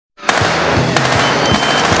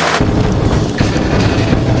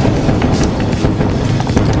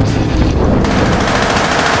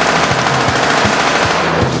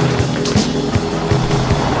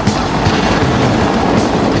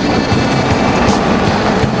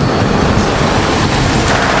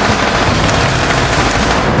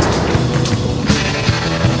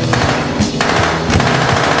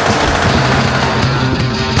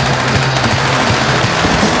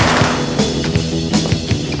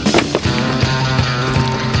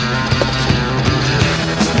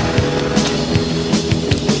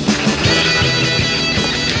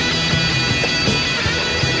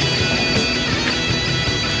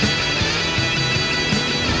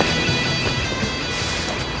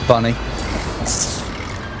Bunny.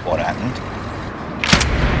 What happened?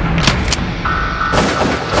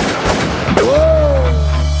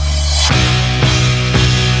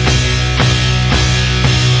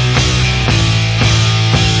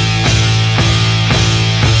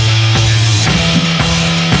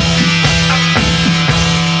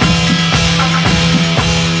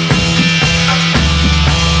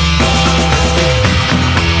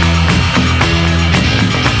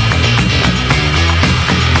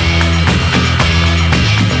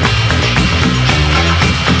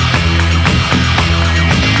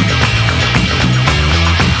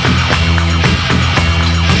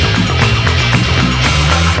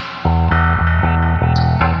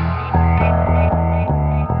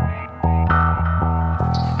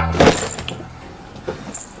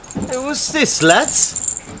 What's this,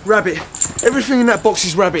 lads? Rabbit. Everything in that box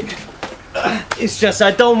is rabbit. It's just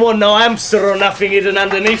I don't want no hamster or nothing hidden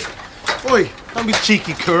underneath. Oi, don't be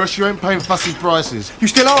cheeky, Curse. You ain't paying fussy prices. You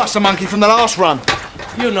still owe us a monkey from the last run.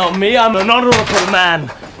 You know me, I'm an honourable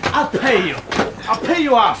man. I'll pay you. I'll pay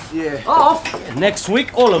you off. Yeah. Off? Next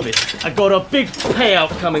week, all of it. I got a big payout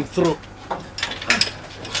coming through.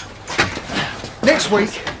 Next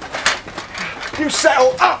week, you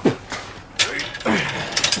settle up.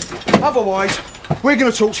 Otherwise, we're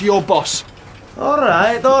going to talk to your boss. All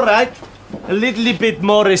right, all right. A little bit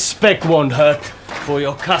more respect won't hurt for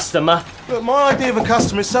your customer. Look, my idea of a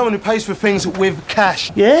customer is someone who pays for things with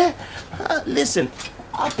cash. Yeah? Listen,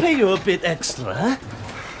 I'll pay you a bit extra, huh?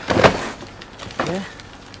 Yeah?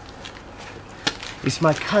 It's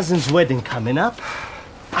my cousin's wedding coming up.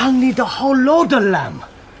 I'll need a whole load of lamb.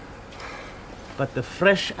 But the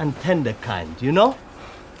fresh and tender kind, you know?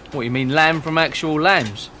 What, you mean lamb from actual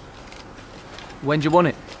lambs? When do you want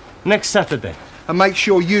it? Next Saturday. And make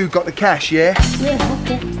sure you got the cash, yeah? Yeah,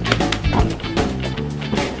 okay.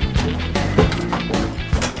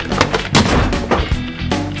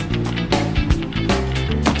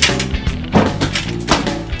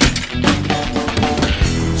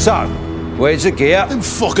 So, where's the gear? Them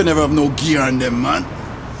fucker never have no gear on them, man.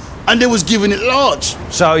 And they was giving it large.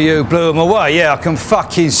 So you blew them away? Yeah, I can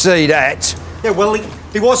fucking see that. Yeah, well,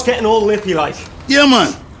 he was getting all lippy like. Yeah,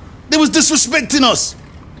 man. They was disrespecting us.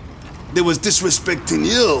 They was disrespecting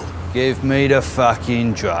you. Give me the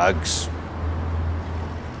fucking drugs.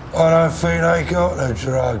 I don't think they got the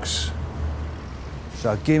drugs.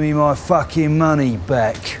 So give me my fucking money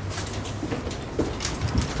back.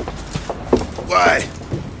 Why?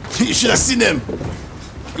 You should have seen them.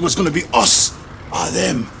 It was gonna be us or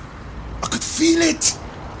them. I could feel it.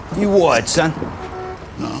 You wired, son?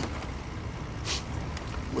 No.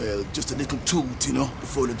 Well, just a little toot, you know,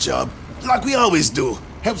 before the job. Like we always do.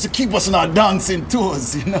 Helps to keep us on our dancing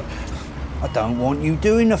tours, you know. I don't want you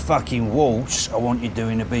doing the fucking waltz, I want you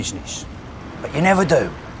doing the business. But you never do.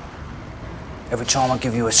 Every time I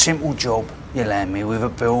give you a simple job, you land me with a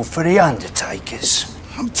bill for the undertakers.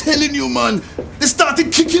 I'm telling you, man, they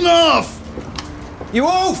started kicking off. You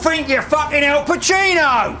all think you're fucking Al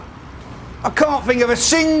Pacino! I can't think of a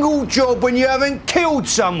single job when you haven't killed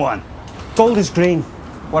someone. Gold is green.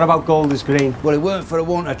 What about gold is green? Well, it weren't for the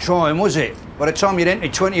want of trying, was it? By the time you'd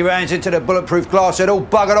emptied 20 rounds into the bulletproof glass, they'd all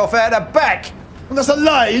buggered off out the back. Well, that's a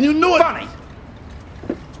lie, and you know it. Funny.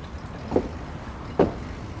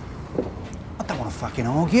 I don't want to fucking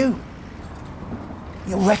argue.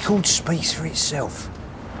 Your record speaks for itself.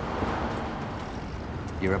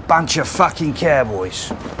 You're a bunch of fucking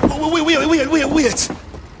cowboys. Wait.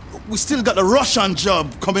 We still got the Russian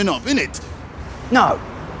job coming up, innit? No.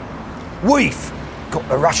 We've got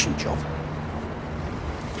the Russian job.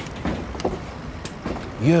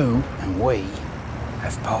 You and we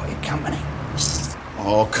have parted company.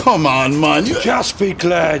 Oh, come on, man. You... Just be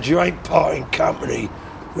glad you ain't parting company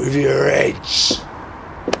with your heads.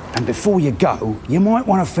 And before you go, you might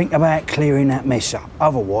want to think about clearing that mess up.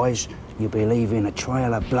 Otherwise, you'll be leaving a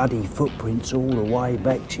trail of bloody footprints all the way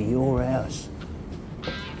back to your house.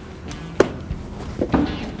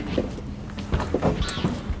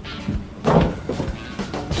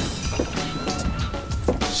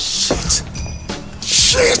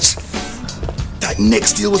 Shit! That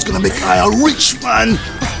next deal was gonna make I a rich man.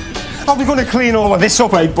 How are we going to clean all of this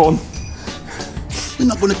up, eh, Bun? We're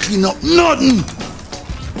not gonna clean up nothing.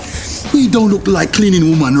 We don't look like cleaning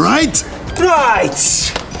woman, right? Right!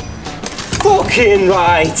 Fucking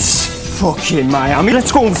right! Fucking Miami,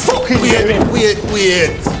 let's go and fucking get him! Wait.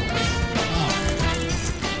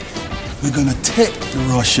 We're gonna take the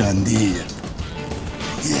Russian deal.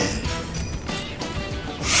 Yeah.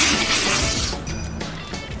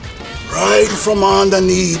 Right from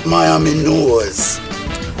underneath Miami nose.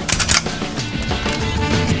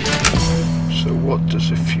 So What does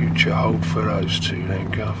the future hold for those two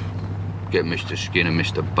then, Guff? Get Mr. Skin and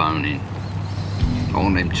Mr. Bone in. I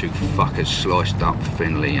want them two fuckers sliced up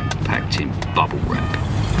thinly and packed in bubble wrap.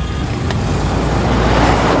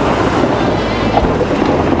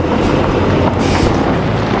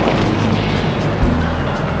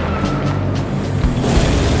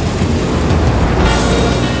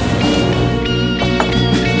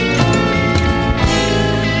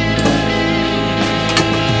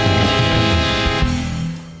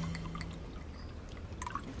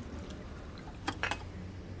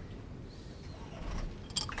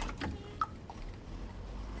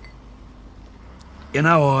 You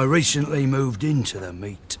know, I recently moved into the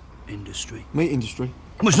meat industry. Meat industry?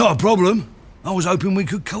 Well, it's not a problem. I was hoping we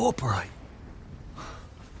could cooperate.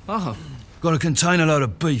 Oh. Got a container load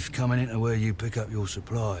of beef coming into where you pick up your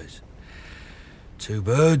supplies. 2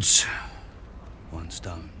 birds, 1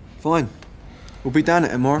 stone. Fine. We'll be down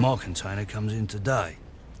at tomorrow. My container comes in today.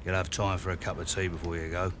 You'll have time for a cup of tea before you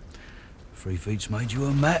go. 3 feet's made you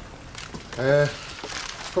a mat.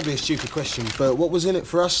 Probably a stupid question, but what was in it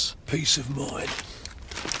for us? Peace of mind.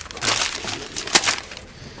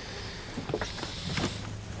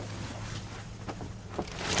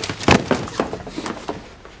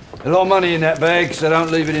 A lot of money in that bag, so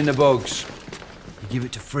don't leave it in the bogs. You give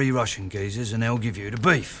it to 3 Russian geezers and they'll give you the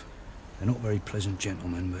beef. They're not very pleasant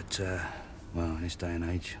gentlemen, but, well, in this day and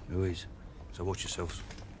age, who is? So watch yourselves.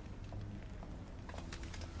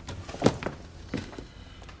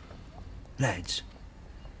 Lads,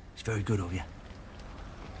 it's very good of you.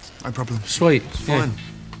 No problem. Sweet. Fine.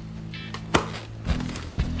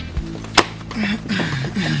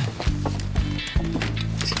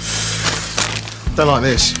 Don't like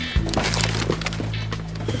this.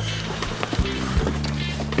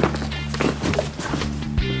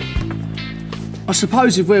 I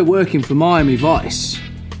suppose if we're working for Miami Vice,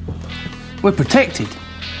 we're protected,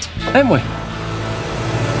 aren't we?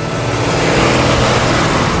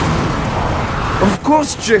 Of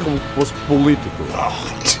course Chekhov was political.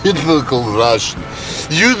 Typical Russian.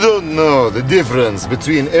 You don't know the difference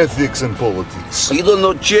between ethics and politics. You don't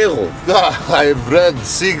know Chekhov. I've read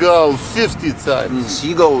Seagull 50 times.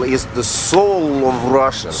 Seagull is the soul of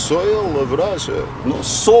Russia. Soil of Russia. No,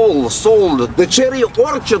 soul. The cherry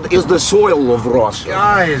orchard is the soil of Russia.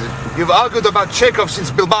 Guys, you've argued about Chekhov since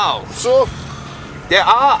Bilbao. So? There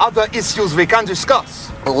are other issues we can discuss.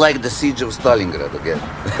 Like the siege of Stalingrad again.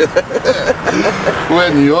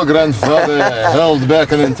 When your grandfather held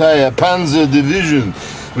back an entire panzer division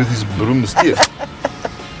with his broomstick.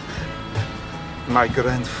 My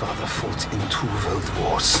grandfather fought in 2 world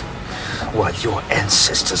wars, while your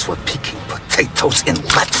ancestors were picking potatoes in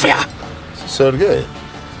Latvia. Sergei,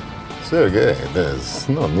 there's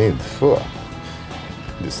no need for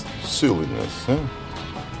this silliness, huh?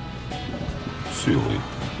 Silly.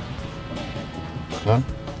 Huh?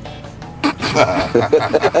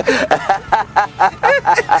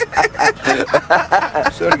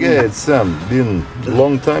 Sergei, it's been a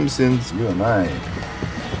long time since you and I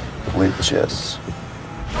played chess.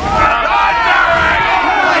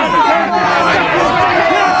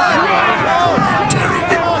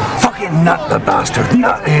 Fucking nut the bastard,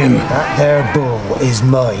 nut him. That there bull is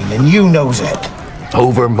mine, and you knows it.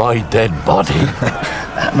 Over my dead body.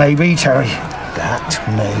 That may be, Terry. That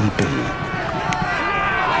may be.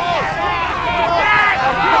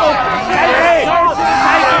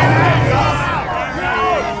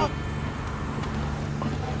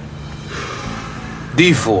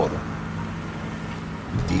 D4.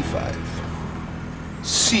 D5.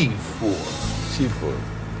 C4. C4.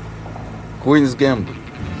 Queen's Gambit.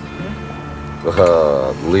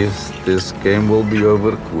 At least this game will be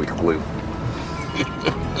over quickly.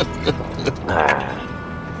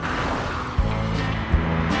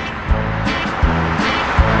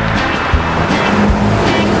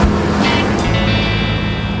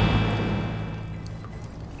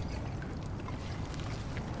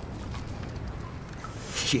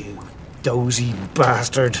 You dozy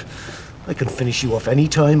bastard. I can finish you off any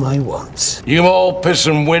time I want. You all piss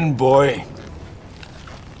and win, boy.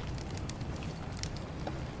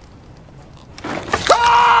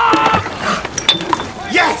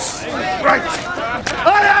 Yes! Right!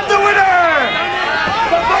 I am the winner!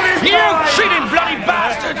 You cheating bloody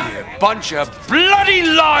bastard! You bunch of bloody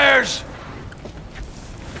liars!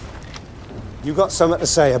 You got something to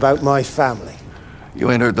say about my family?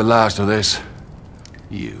 You ain't heard the last of this.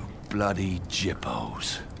 You bloody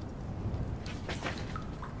jippos.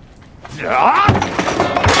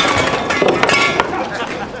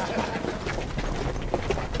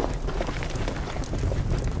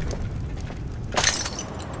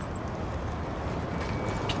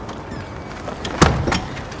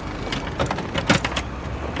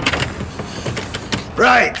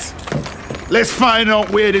 Right. Let's find out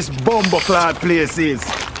where this bomber-clad place is.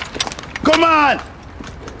 Come on!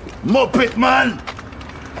 Muppet man!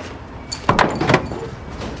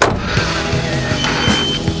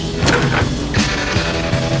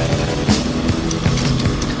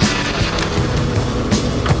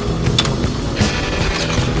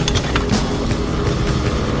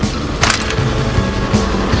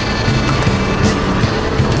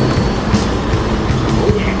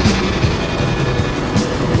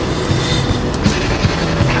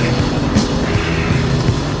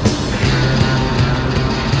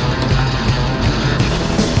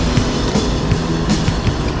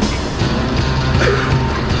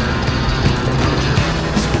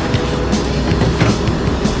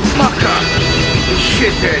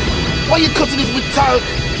 Why are you cutting it with talc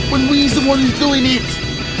when we's the one who's doing it?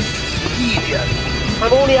 Idiot.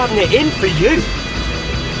 I'm only having it in for you.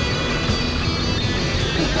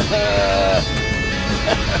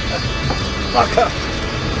 Fucker.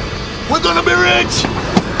 We're gonna be rich!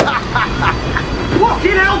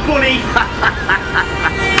 Fucking hell, Bunny!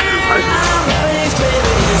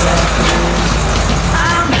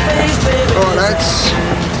 Alright, lads.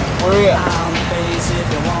 We're here.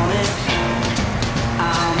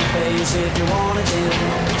 If you want to do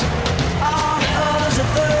all the others are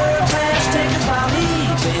third class tickets by me,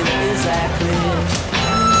 baby, is that clear?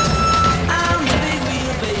 I'm the big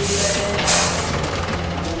wheel, baby.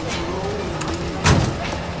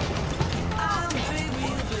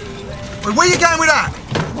 Wait, where you going with that?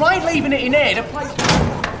 Well, I ain't leaving it in here. The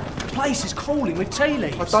place is crawling with tea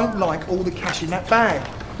leaves. I don't like all the cash in that bag.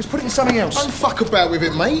 Let's put it in something else. Don't fuck about with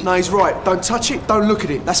it, mate. No, he's right. Don't touch it, don't look at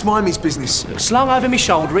it. That's Miami's business. Look, slung over my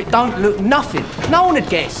shoulder, it don't look nothing. No one would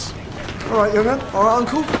guess. All right, young man. All right,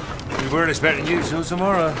 uncle. We weren't expecting you till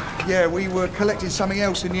tomorrow. Yeah, we were collecting something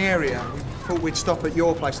else in the area. We thought we'd stop at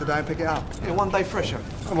your place today and pick it up. Yeah, one day fresher.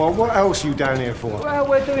 Come on, what else are you down here for? Well,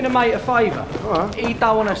 we're doing a mate a favour. Right. He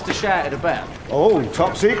don't want us to shout it about. Oh,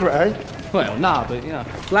 top secret, eh? Well, no, but, you know,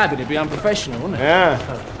 blabbing would be unprofessional, wouldn't it? Yeah.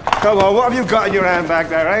 Come on, what have you got in your handbag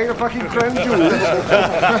there, eh? A fucking crown jewels?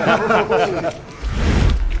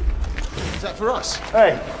 Is that for us?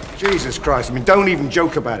 Hey, Jesus Christ, I mean, don't even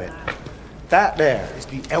joke about it. That there is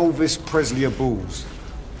the Elvis Presley of booze.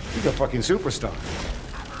 He's a fucking superstar.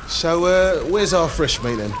 So, where's our fresh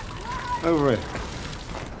meat then? Over here.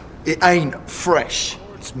 It ain't fresh.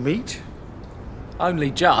 It's meat?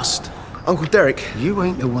 Only just. Uncle Derek. You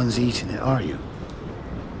ain't the ones eating it, are you?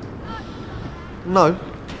 No.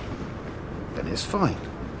 Then it's fine.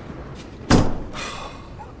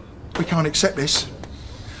 We can't accept this.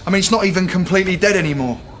 I mean, it's not even completely dead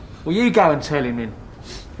anymore. Well, you go and tell him then.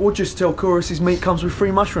 Or just tell Chorus his meat comes with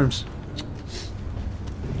free mushrooms.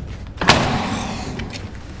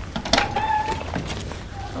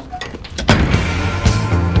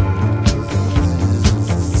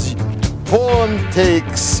 Pawn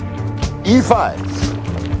takes e5.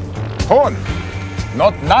 Pawn,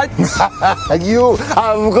 not knight. You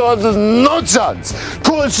have got no chance.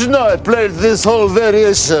 Kuchnoy played this whole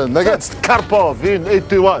variation against Karpov in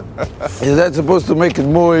 81. Is that supposed to make it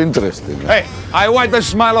more interesting? Hey, I wipe the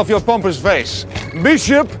smile off your pompous face.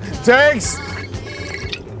 Bishop takes...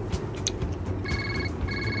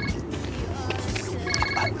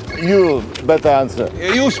 You better answer.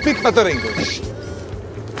 You speak better English.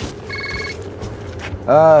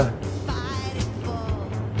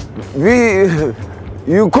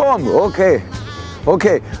 You come, okay.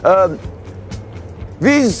 Okay,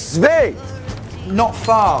 this way. Not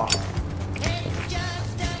far.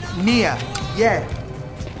 Near, yeah.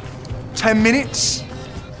 10 minutes?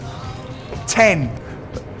 10.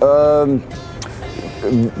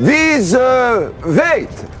 This,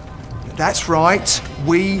 wait. That's right,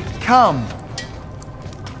 we come.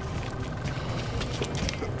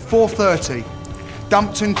 4:30,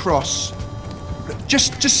 Dumpton Cross.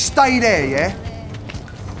 Just stay there, yeah?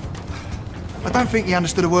 I don't think he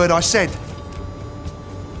understood a word I said.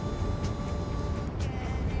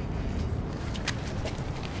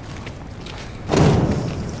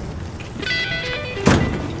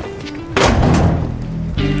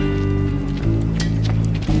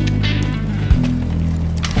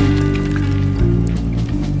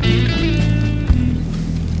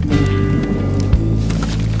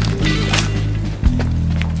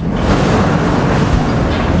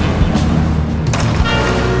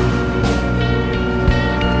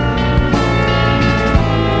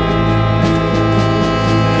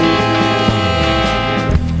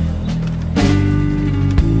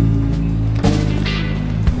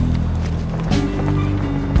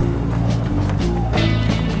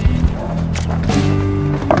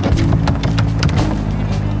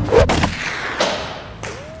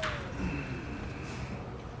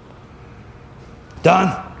 done?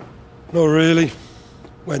 Not really.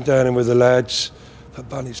 Went down in with the lads, but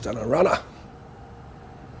Bunny's done a runner.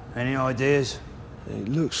 Any ideas? It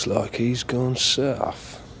looks like he's gone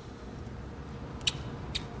south.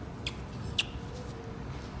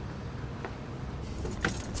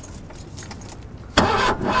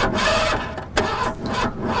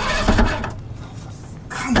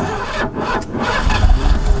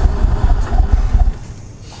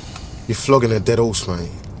 You're flogging a dead horse, mate.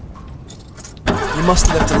 You must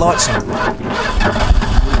have left the lights on.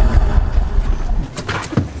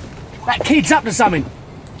 That kid's up to something.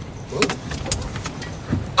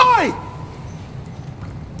 Oi!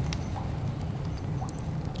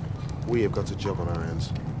 We have got a job on our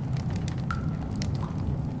hands.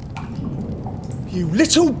 You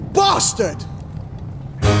little bastard!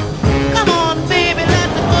 Come on, baby, let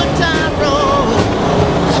the good time roll.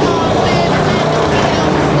 Come on, baby, let the freedom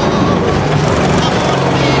flow. Come on,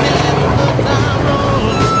 baby, let the good time roll.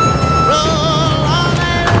 Roll all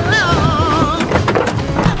night long.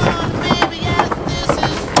 Come on, baby, yes, this is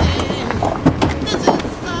it. This is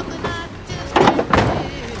something I just can't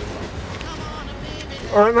live. Come on,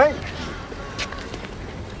 baby. All right, mate.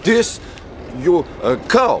 This, your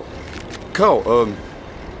cow,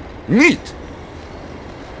 meat.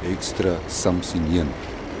 Extra something in.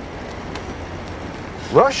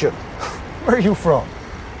 Russia? Where are you from?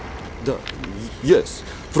 Yes,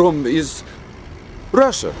 from is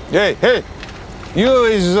Russia. Hey, you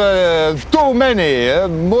is too many,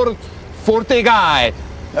 more 40 guy.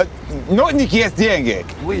 Not не есть деньги.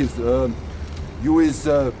 Please, you is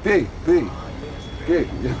pay.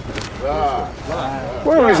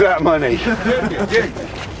 Where is that money?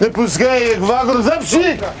 Не пускай их вагон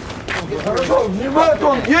вообще! Внимательно,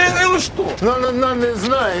 он гей или что? Ну, не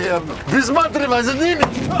знаю, я присматривай за ними.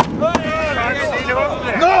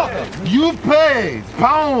 No! You paid!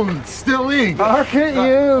 Pound still in! Look at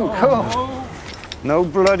you! Come. No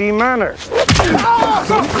bloody manners.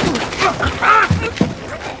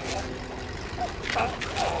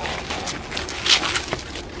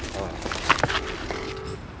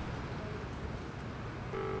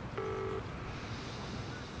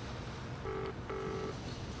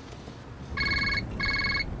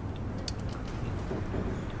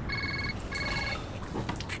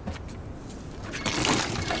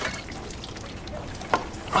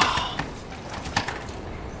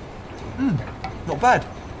 Not bad.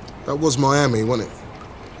 That was Miami, wasn't it?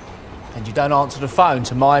 And you don't answer the phone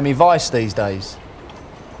to Miami Vice these days.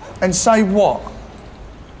 And say what?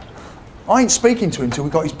 I ain't speaking to him till we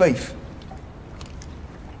got his beef.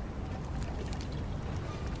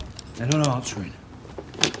 They're not answering.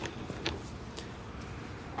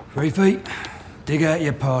 3 feet. Dig out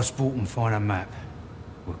your passport and find a map.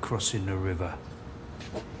 We're crossing the river.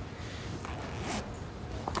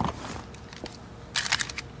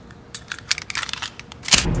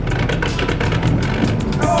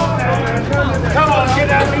 Come on, get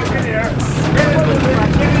out in here.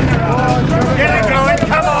 Get it going.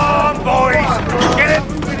 Come on, boys. Get it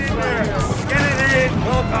in there. Get it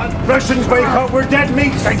in. Russians wake up. We're dead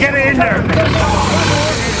meat. So get it in there.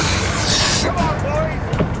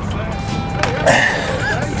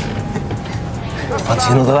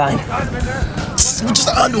 Fancy another line? Just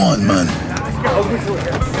add one, man.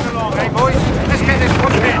 Hey, boys. Let's get this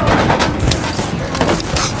one in.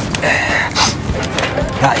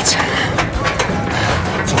 Right.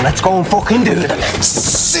 So let's go and fucking do them.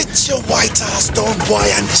 Sit your white ass down, boy,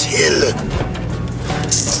 and chill.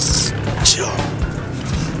 Chill.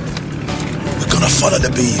 We're gonna follow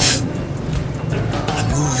the beef and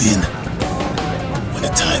move in when the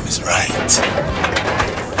time is right.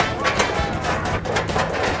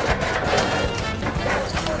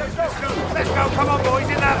 Let's go. Come on, boys.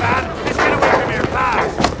 In that van. Let's get away from here.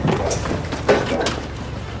 Fast.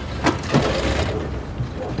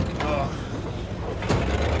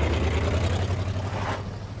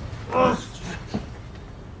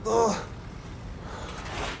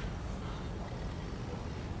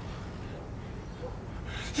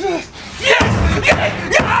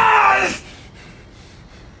 Yes!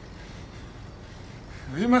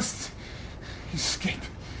 We must escape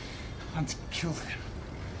and kill them.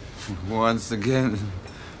 Once again,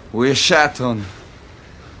 we shat on.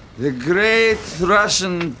 The great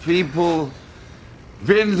Russian people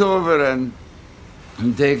bend over and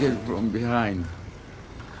take it from behind.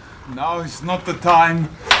 Now is not the time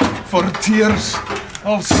for tears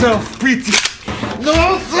of self-pity.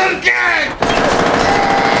 No, Sergei!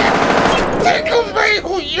 Take away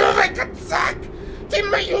who you make a sack! Ти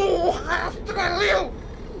мою застрелил!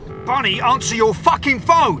 Bunny, answer your fucking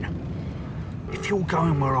phone! If you're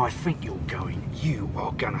going where I think you're going, You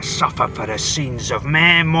are gonna suffer for the sins of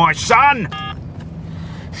man, my son!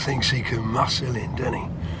 Thinks he can muscle in, doesn't he?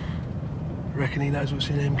 Reckon he knows what's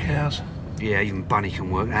in them cows? Yeah, even Bunny can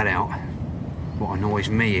work that out. What annoys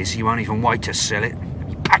me is he won't even wait to sell it.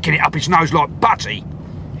 He's packing it up his nose like butty.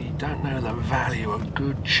 He don't know the value of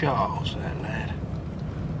good Charles, that lad.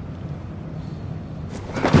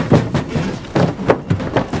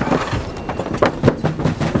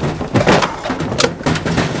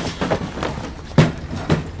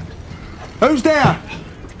 Who's there?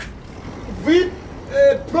 We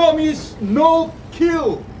promise no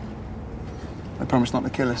kill. They promised not to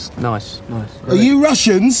kill us. Nice, nice. Are you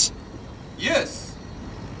Russians? Yes.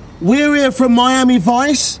 We're here from Miami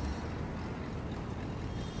Vice.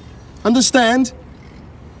 Understand?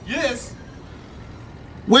 Yes.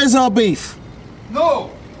 Where's our beef? No.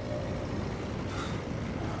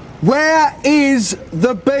 Where is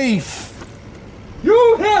the beef?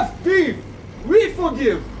 You have beef. We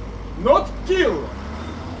forgive, not kill.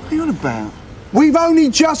 What are you on about? We've only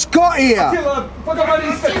just got here. Please let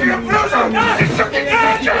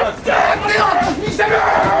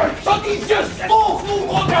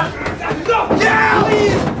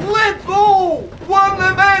go. One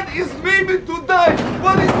man is maybe to die.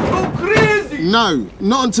 What is so crazy? No,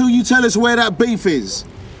 not until you tell us where that beef is.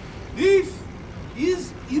 Beef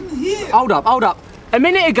is in here. Hold up. A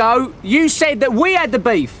minute ago, you said that we had the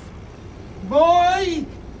beef. My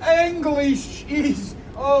English is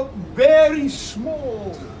very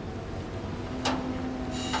small.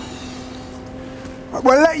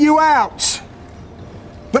 We'll let you out.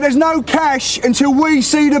 But there's no cash until we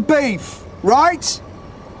see the beef, right?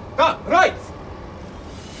 Ah, right.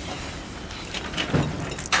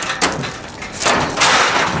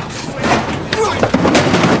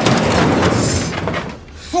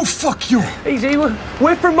 Oh, fuck you. Easy,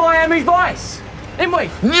 we're from Miami Vice, ain't we?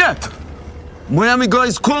 Нет! Miami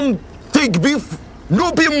guys come take beef,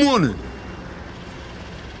 no pay money.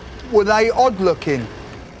 Were they odd looking?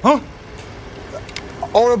 Huh?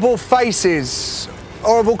 Horrible faces,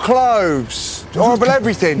 horrible clothes, horrible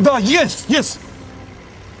everything. Yes.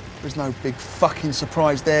 There's no big fucking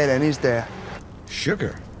surprise there then, is there?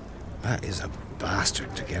 Sugar? That is a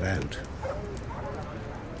bastard to get out.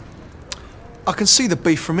 I can see the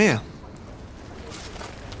beef from here.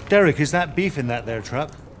 Derek, is that beef in that there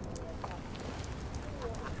truck?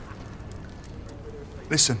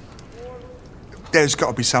 Listen, there's got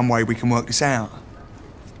to be some way we can work this out.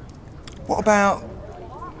 What about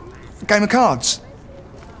a game of cards?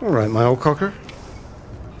 All right, my old cocker.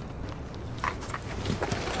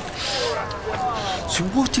 So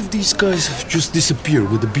what if these guys just disappear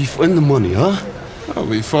with the beef and the money, huh? Oh,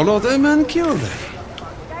 we follow them and kill them.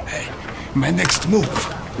 Hey, my next move.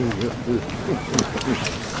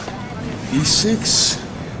 E6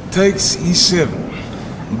 takes E7.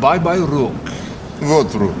 Bye-bye rook.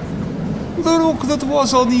 What rook? The rook that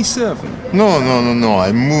was on E7. No.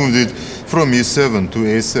 I moved it from E7 to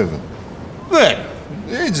A7. When?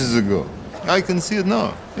 Ages ago. I can see it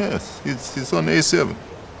now. Yes, it's on A7.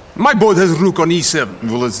 My board has rook on E7.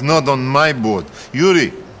 Well, it's not on my board.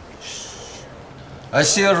 Yuri. I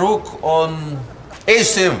see a rook on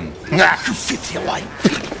A7. Nah, you fit your line.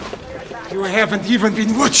 You haven't even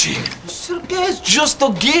been watching. Sergei, it's just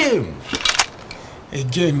a game. A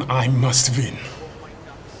game I must win.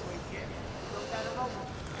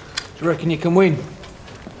 Do you reckon you can win?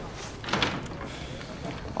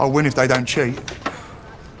 I'll win if they don't cheat.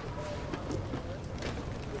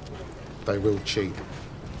 They will cheat.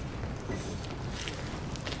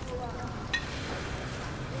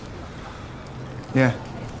 Yeah.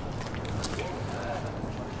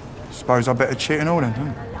 Suppose I better cheat and all then,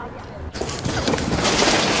 huh?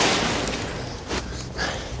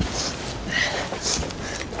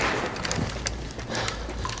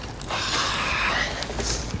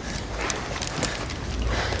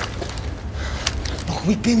 Look,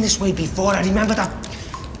 we've been this way before. I remember that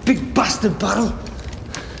big bastard battle.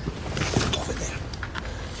 Over there.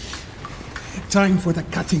 Time for the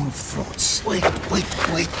cutting of throats. Wait.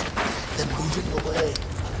 They're moving away.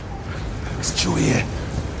 It's true here.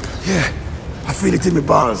 Yeah, I feel it in my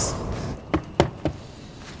balls.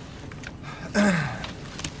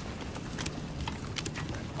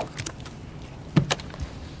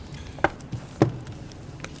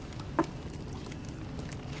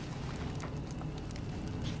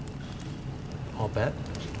 I'll bet.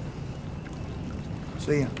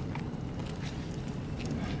 See ya.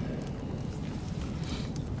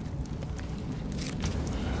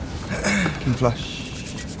 King flush.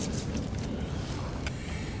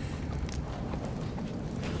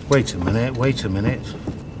 Wait a minute.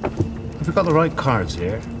 Have we got the right cards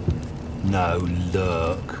here? No,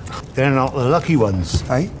 look. They're not the lucky ones.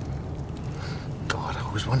 Hey? God, I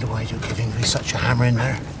always wonder why you're giving me such a hammer in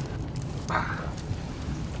there.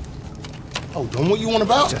 Hold on, what you on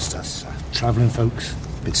about? Just us, travelling folks.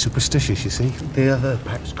 A bit superstitious, you see. The other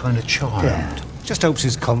perhaps kind of charmed. Yeah. Just hopes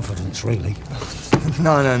his confidence, really.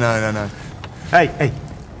 No. Hey,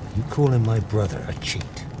 you calling my brother a cheat?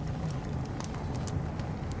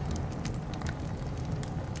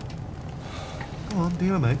 Go on, do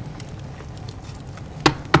you, mate?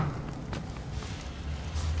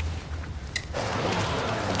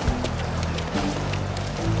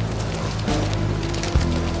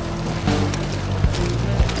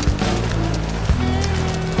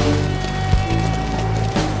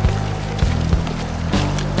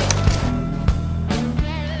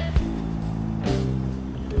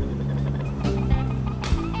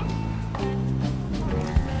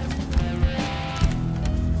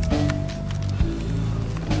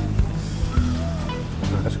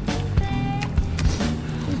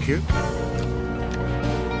 Thank you.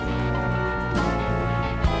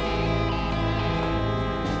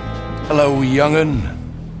 Hello, young'un.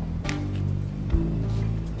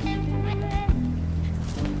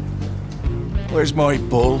 Where's my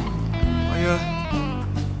bull? I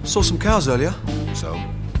saw some cows earlier. So?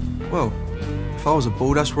 Well, if I was a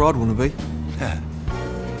bull, that's where I'd want to be. Yeah.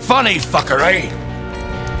 Funny fucker, eh?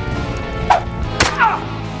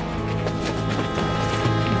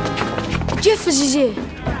 Jeffers is here.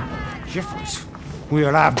 Jeffers?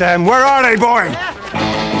 We'll have them. Where are they, boy?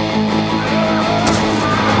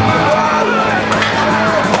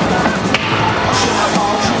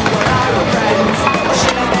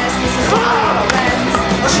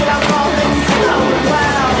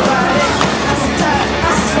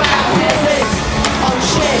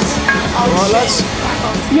 Alright, lads?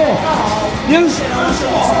 Yeah. You?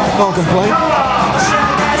 Can't complain.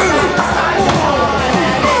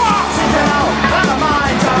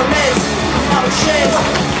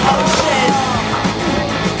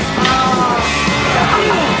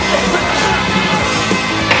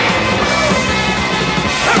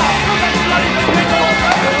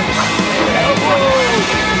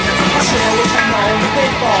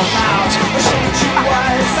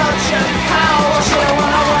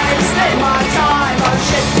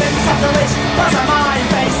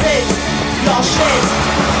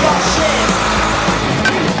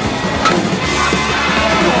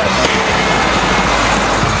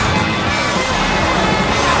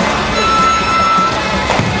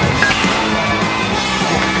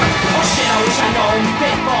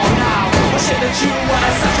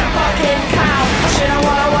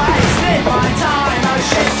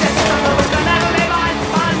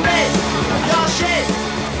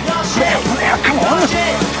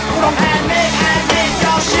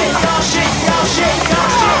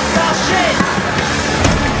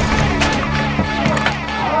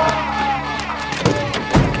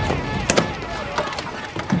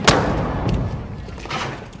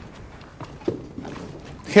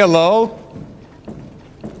 Hello.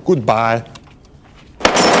 Goodbye.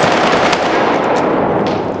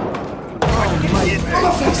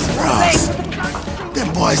 Ross,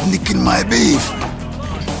 them boys nicking my beef.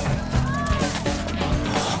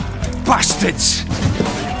 Bastards!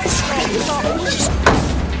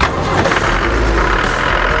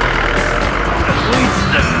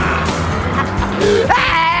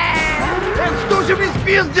 Что же вы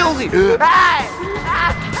спиздили?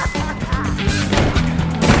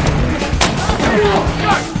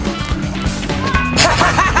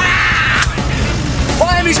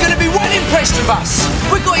 Miami's going to be well impressed with us.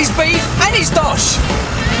 We've got his beef and his dosh.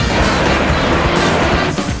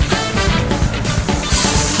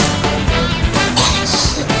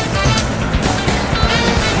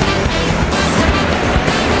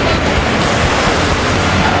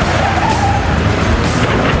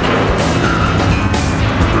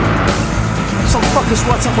 Some fuckers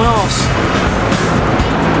right up my arse.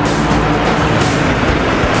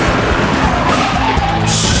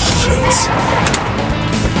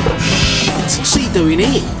 What's he doing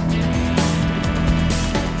here?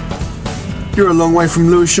 You're a long way from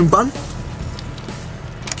Lewis and Bun.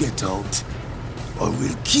 Get out, or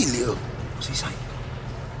we'll kill you. What's he saying?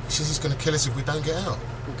 He says he's gonna kill us if we don't get out.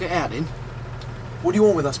 We'll get out then. What do you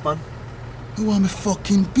want with us, Bun? You want me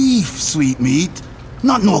fucking beef, sweet meat?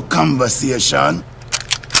 Not no conversation.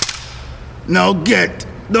 Now get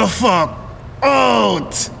the fuck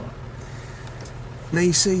out! Now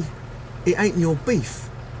you see, it ain't your beef,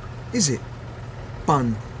 is it,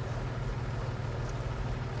 Bun?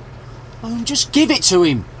 Oh, just give it to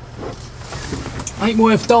him. Ain't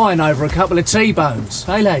worth dying over a couple of T-bones,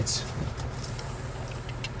 eh, lads?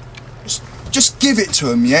 Give it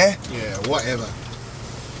to him, yeah? Yeah, whatever.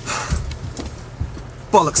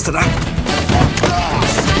 Bollocks to that.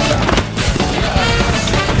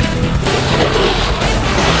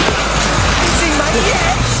 Easy, mate.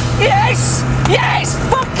 Yes! Yes!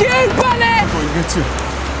 Fuck you, Bullock! I'm gonna get you.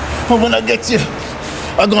 And when I get you,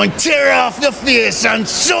 I'm going to tear off your face and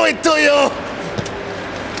show it to you.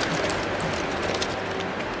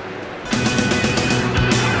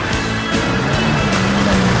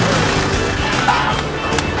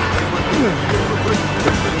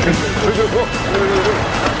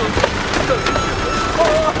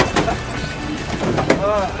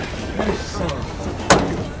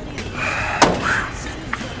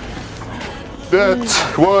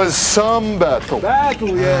 That was some battle.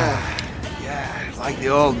 Battle, yeah. Yeah, like the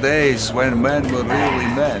old days when men were really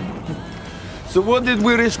men. So what did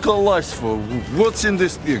we risk our lives for? What's in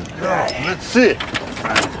this thing? Let's see.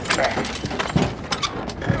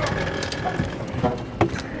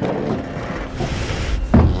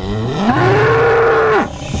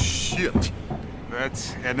 Shit.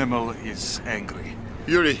 That animal is angry.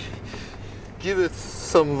 Yuri, give it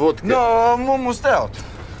some vodka. No, I'm almost out.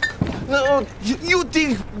 No, you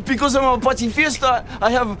think because I'm a pacifist I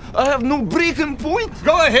have no breaking point?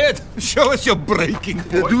 Go ahead, show us your breaking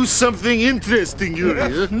point. Do something interesting,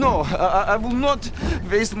 Yuri. No, I will not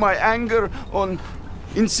waste my anger on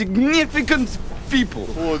insignificant people.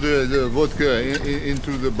 Pour the vodka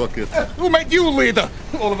into the bucket. Who made you leader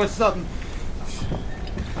all of a sudden?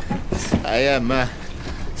 I am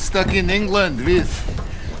stuck in England with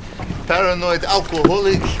paranoid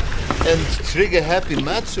alcoholic and trigger-happy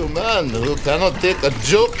macho man who cannot take a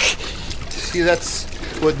joke. See, that's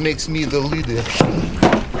what makes me the leader.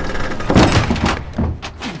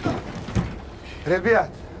 Ребят,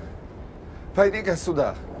 пойди-ка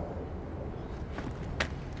сюда.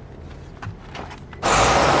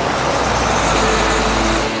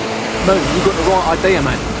 No, you've got the right idea,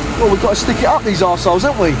 man. Well, we've got to stick it up these arseholes,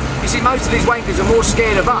 haven't we? You see, most of these wankers are more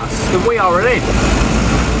scared of us than we are of them.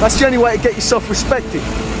 That's the only way to get yourself respected.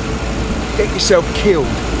 Get yourself killed.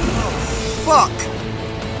 Fuck!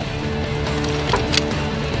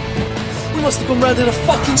 We must have gone round in a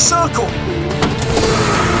fucking circle.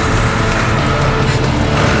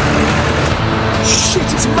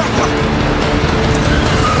 Shit, it's Mecca!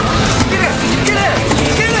 Get it! Get it!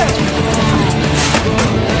 Get it!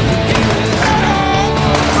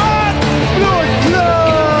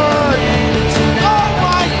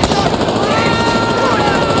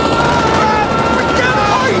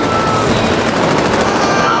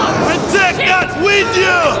 With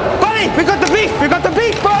you! Buddy, we got the beef! We got the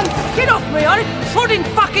beef, bud! Get off me! I didn't trod in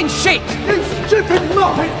fucking shit! You stupid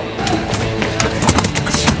muppet!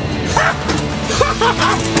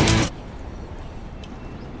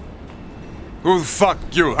 Who the fuck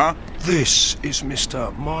you, huh? This is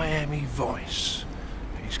Mr. Miami Vice.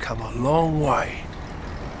 He's come a long way.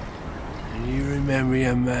 And you remember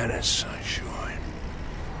your manners, sunshine.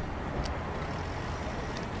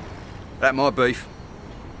 That my beef.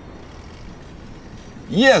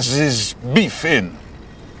 Yes, there's beef in.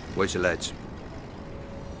 Where's the lads?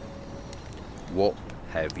 What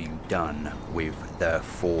have you done with the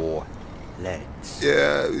 4 lads?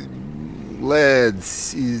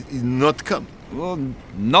 Lads, is not come. Well,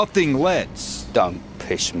 nothing, lads. Don't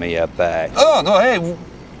piss me about. Oh, no, hey,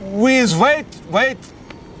 Wiz, wait.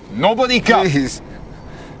 Nobody come. Please.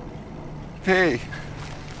 Hey.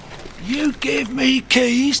 You give me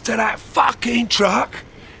keys to that fucking truck,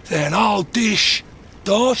 then I'll dish.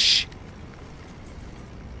 Dosh.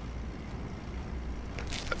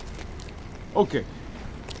 Okay.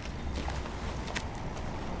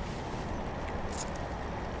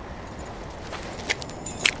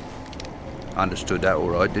 Understood that all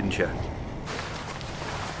right, didn't you?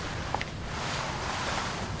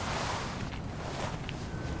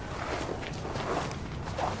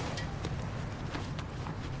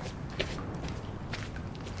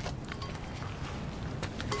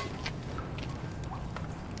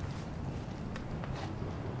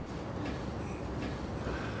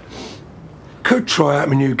 Could try out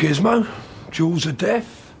my new gizmo. Jewels of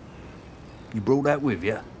Death. You brought that with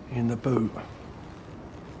you? In the boot.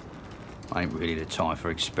 Ain't really the time for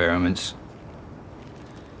experiments.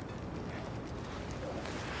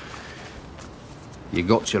 You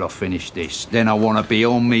got till I finish this, then I want to be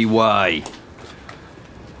on me way.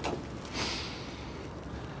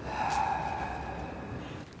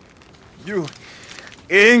 You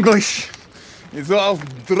English is all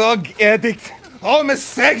drug addict,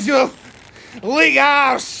 homosexual,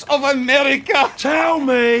 leaguers of America. Tell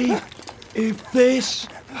me if this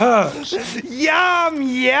Yum,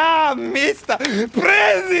 yum, Mr.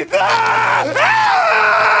 President!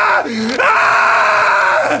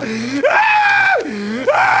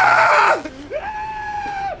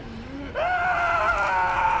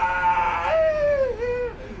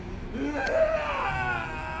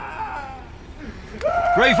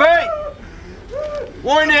 Prefect!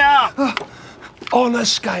 Wind it up! On a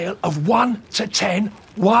scale of 1 to 10,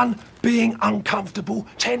 1 being uncomfortable,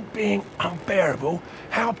 10 being unbearable,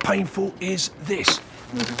 how painful is this?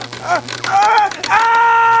 Prefect!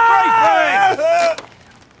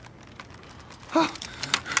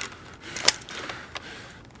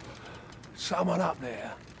 Someone up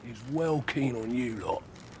there is well keen on you lot.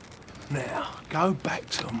 Now, go back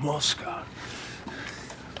to Moscow.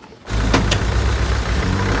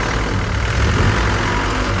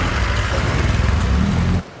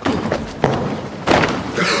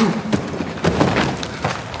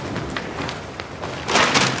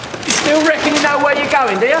 You still reckon you know where you're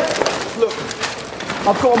going, do you? Look,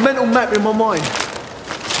 I've got a mental map in my mind.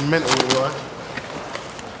 Mental, all right?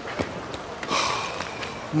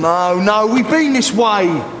 No, we've been this way.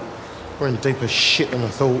 We're in deeper shit than I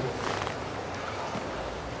thought.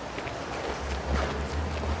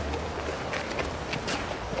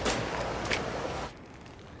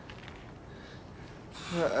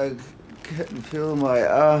 I can't feel my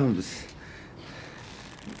arms.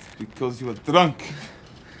 It's because you were drunk.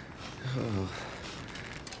 Oh,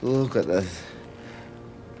 look at us.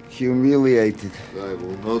 Humiliated. I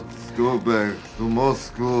will not go back to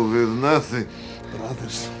Moscow with nothing.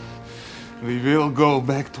 Brothers, we will go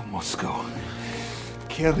back to Moscow.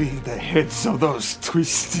 Carry the heads of those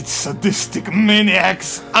twisted, sadistic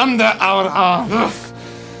maniacs under our arms.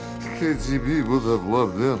 KGB would have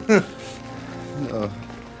loved them. No.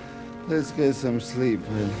 Let's get some sleep,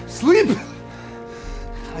 man. Sleep?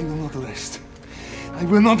 I will not rest. I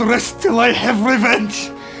will not rest till I have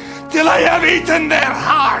revenge. Till I have eaten their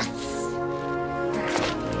hearts.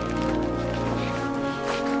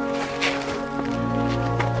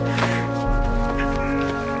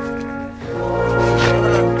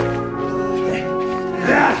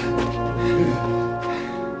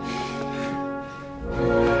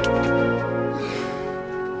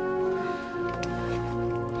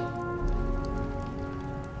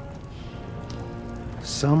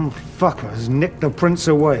 Some fuckers nicked the Prince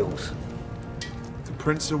of Wales. The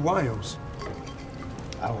Prince of Wales?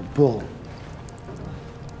 Our bull.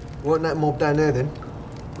 Wasn't that mob down there then?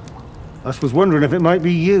 I was wondering if it might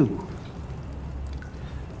be you.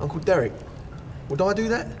 Uncle Derek, would I do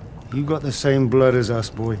that? You got the same blood as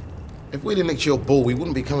us, boy. If we'd have nicked your bull, we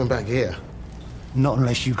wouldn't be coming back here. Not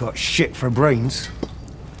unless you got shit for brains.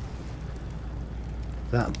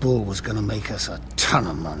 That bull was gonna make us a ton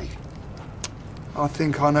of money. I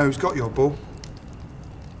think I know who's got your bull.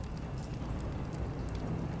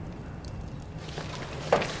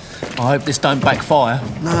 I hope this don't backfire.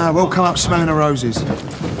 Nah, we'll come up smelling the roses.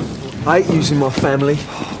 I hate using my family.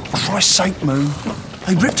 Christ's sake, Moon.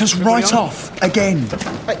 They ripped us right off, again.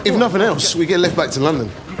 Hey, if nothing else, we get left back to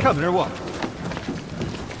London. You coming or what?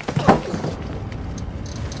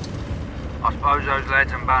 I suppose those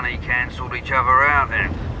lads and Bunny cancelled each other out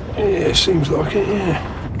then. Yeah, seems like it,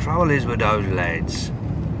 yeah. Trouble is with those lads,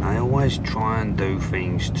 they always try and do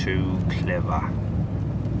things too clever.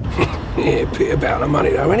 Yeah, pity about the money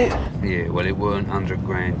though, innit? Yeah, well, it weren't 100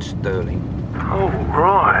 grand sterling. Oh,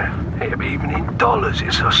 right. Yeah, but even in dollars,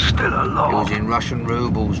 it's still a lot. It was in Russian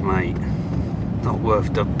rubles, mate. Not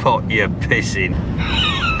worth the pot you're pissing.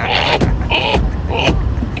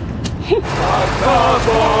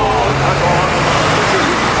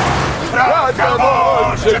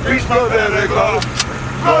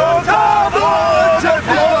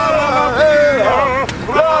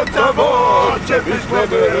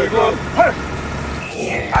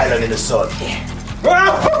 Island in the sun.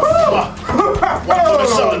 One for the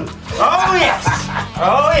sun. Oh yes!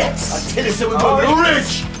 Oh yes! I tell you so we're going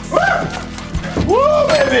rich! Woo,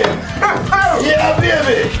 baby! Yeah,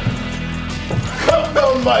 baby! Come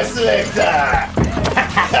down, my selector!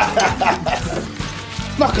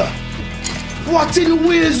 Maka, what in the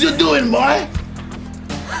wheels you doing, boy?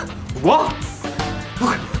 What?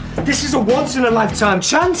 Look, this is a once-in-a-lifetime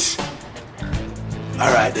chance.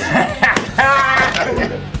 All right, then.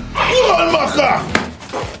 Go on, Maka!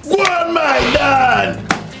 Go on, my dad!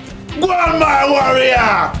 Go on, my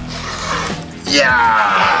warrior!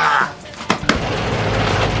 Yeah!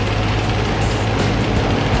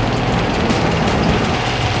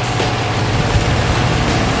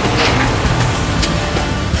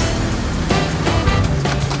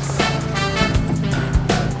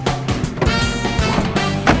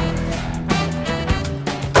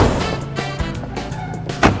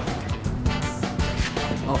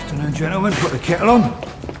 gentlemen, put the kettle on.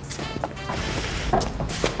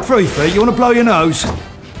 3 feet, you want to blow your nose?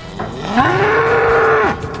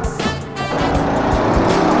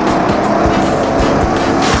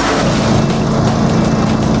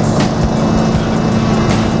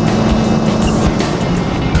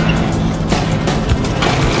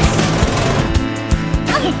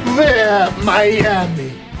 There,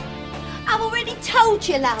 Miami. I've already told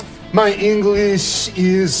you, love. My English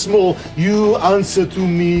is small. You answer to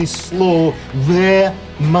me slow. Where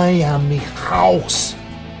Miami house?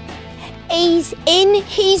 He's in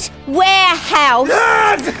his warehouse.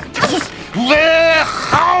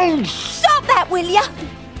 Warehouse! Stop that, will ya?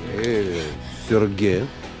 Sergey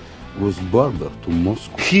was barber to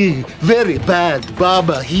Moscow. He very bad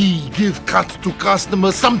barber. He give cut to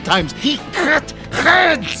customers. Sometimes he cut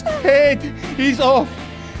heads. Head is off.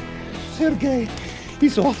 Sergey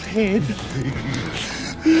is off head.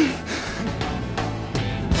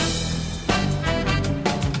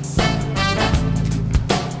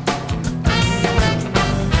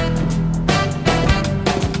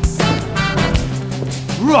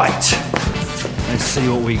 Right. Let's see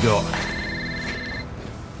what we got.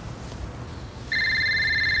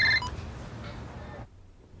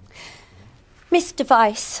 Mr.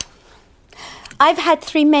 Weiss, I've had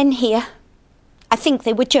 3 men here. I think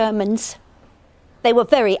they were Germans. They were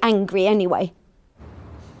very angry anyway.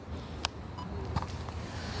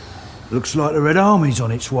 Looks like the Red Army's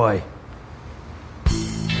on its way.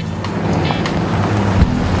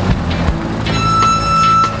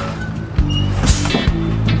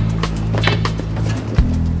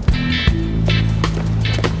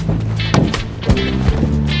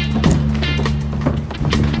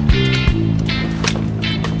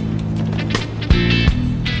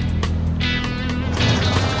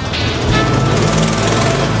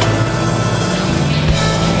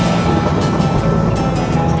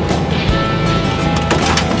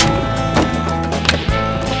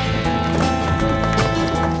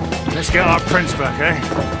 Let's get our prince back, eh?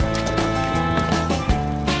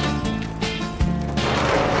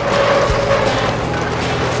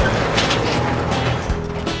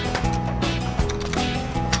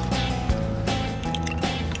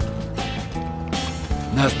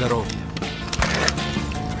 На здоровье.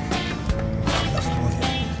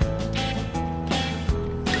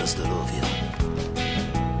 На здоровье.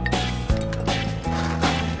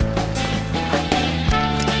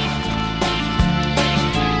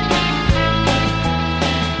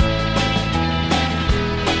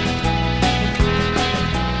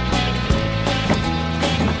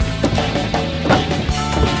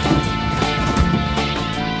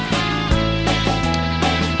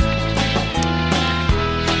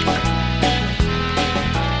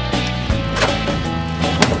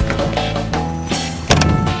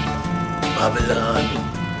 Babylon.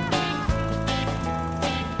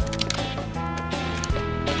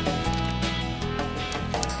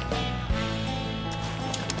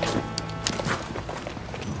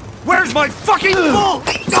 Where's my fucking bull?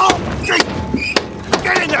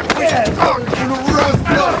 Get in there!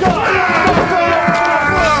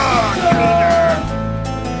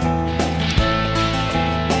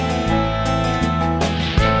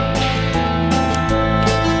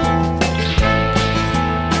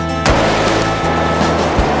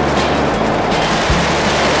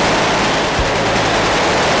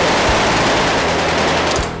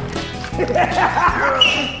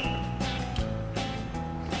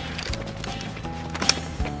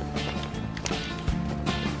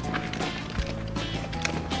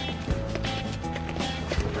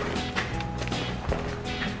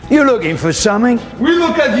 You looking for something? We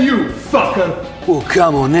look at you, fucker. Well,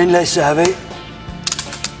 come on then, let's have it.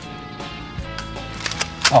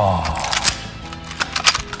 Oh.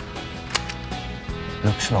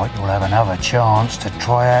 Looks like you'll have another chance to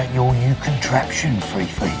try out your new contraption, 3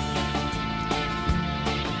 feet.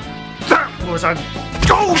 That was a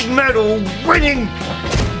gold medal winning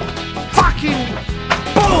fucking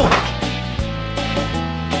bull!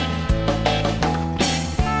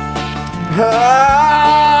 Ow!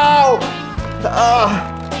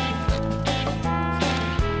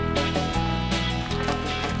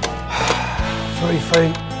 3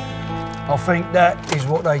 feet. I think that is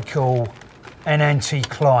what they call an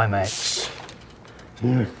anti-climax.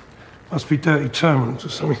 Yeah. Must be dirty terminals or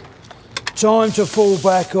something. Time to fall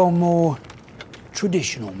back on more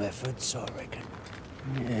traditional methods, I reckon.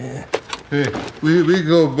 Yeah. Hey, we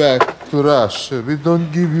go back to Russia. We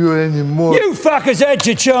don't give you any more. You fuckers had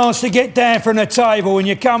your chance to get down from the table and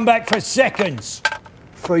you come back for seconds.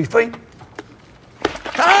 3 feet.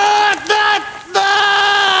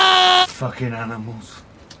 Fucking animals.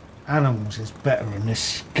 animals is better than this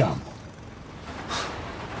scum.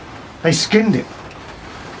 They skinned it.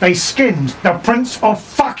 They skinned the Prince of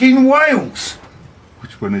fucking Wales.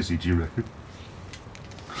 Which one is he, do you reckon?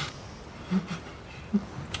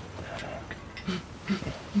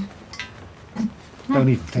 Don't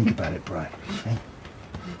even think about it, Brian. Eh?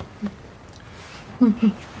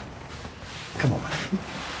 Come on, man.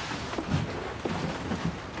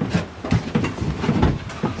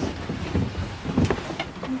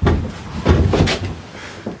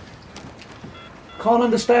 Can't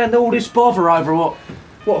understand all this bother over what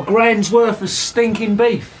a grand's worth of stinking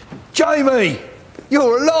beef. Jamie,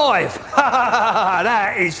 you're alive!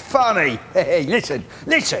 That is funny. Hey, listen,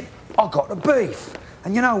 I got the beef.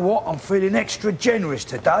 And you know what? I'm feeling extra generous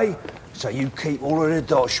today. So you keep all of the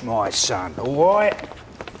dosh, my son, all right?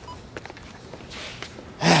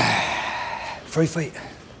 3 feet.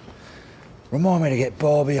 Remind me to get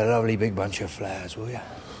Barbie a lovely big bunch of flowers, will you?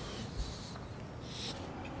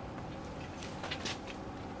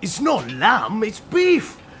 It's not lamb, it's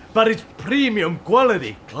beef. But it's premium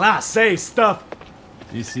quality, Class A stuff.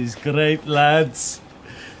 This is great, lads.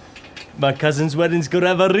 My cousin's wedding's gonna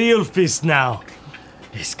have a real feast now.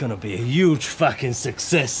 It's gonna be a huge fucking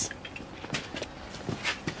success.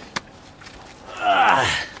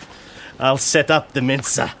 I'll set up the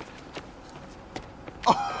mincer.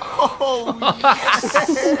 Oh, yes!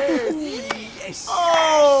 Yes!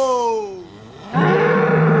 Oh!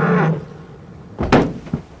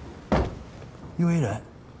 You hear that?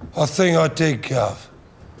 I think I did, Gov.